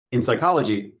In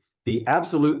psychology, the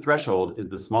absolute threshold is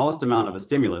the smallest amount of a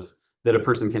stimulus that a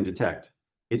person can detect.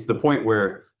 It's the point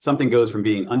where something goes from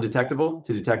being undetectable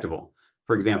to detectable.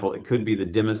 For example, it could be the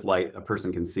dimmest light a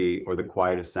person can see or the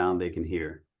quietest sound they can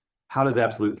hear. How does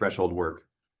absolute threshold work?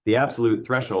 The absolute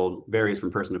threshold varies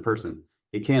from person to person.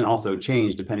 It can also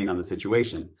change depending on the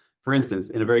situation. For instance,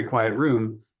 in a very quiet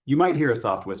room, you might hear a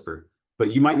soft whisper,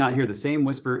 but you might not hear the same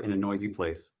whisper in a noisy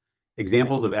place.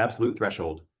 Examples of absolute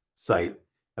threshold: sight.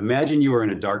 Imagine you are in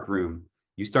a dark room.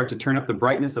 You start to turn up the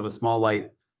brightness of a small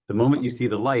light. The moment you see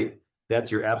the light, that's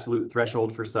your absolute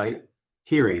threshold for sight.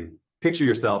 Hearing. Picture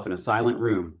yourself in a silent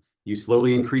room. You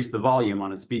slowly increase the volume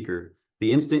on a speaker.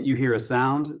 The instant you hear a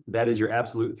sound, that is your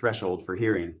absolute threshold for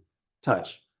hearing.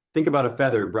 Touch. Think about a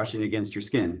feather brushing against your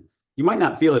skin. You might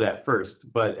not feel it at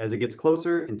first, but as it gets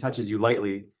closer and touches you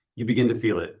lightly, you begin to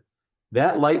feel it.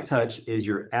 That light touch is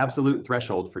your absolute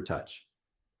threshold for touch.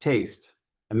 Taste.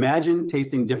 Imagine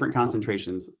tasting different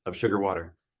concentrations of sugar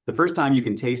water. The first time you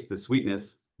can taste the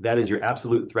sweetness, that is your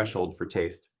absolute threshold for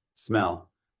taste. Smell.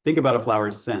 Think about a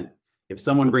flower's scent. If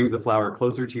someone brings the flower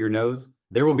closer to your nose,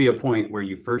 there will be a point where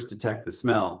you first detect the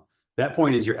smell. That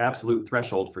point is your absolute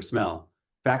threshold for smell.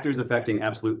 Factors affecting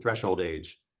absolute threshold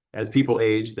age. As people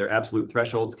age, their absolute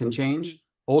thresholds can change.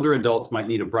 Older adults might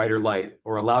need a brighter light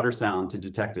or a louder sound to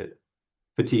detect it.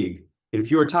 Fatigue.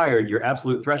 If you are tired, your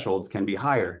absolute thresholds can be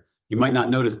higher. You might not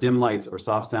notice dim lights or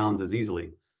soft sounds as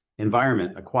easily.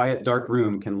 Environment. A quiet, dark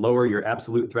room can lower your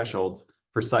absolute thresholds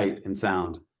for sight and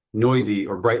sound. Noisy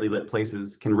or brightly lit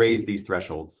places can raise these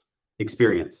thresholds.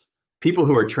 Experience. People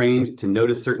who are trained to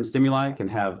notice certain stimuli can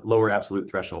have lower absolute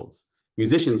thresholds.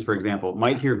 Musicians, for example,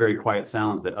 might hear very quiet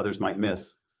sounds that others might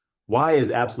miss. Why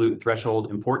is absolute threshold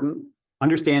important?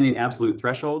 Understanding absolute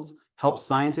thresholds helps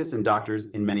scientists and doctors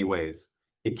in many ways.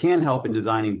 It can help in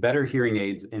designing better hearing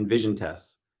aids and vision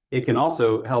tests. It can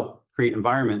also help create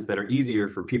environments that are easier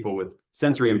for people with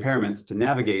sensory impairments to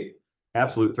navigate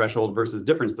absolute threshold versus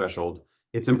difference threshold.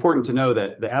 It's important to know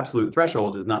that the absolute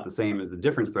threshold is not the same as the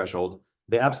difference threshold.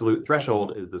 The absolute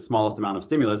threshold is the smallest amount of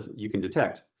stimulus you can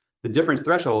detect. The difference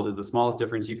threshold is the smallest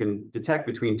difference you can detect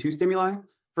between two stimuli.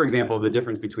 For example, the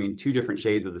difference between two different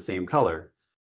shades of the same color.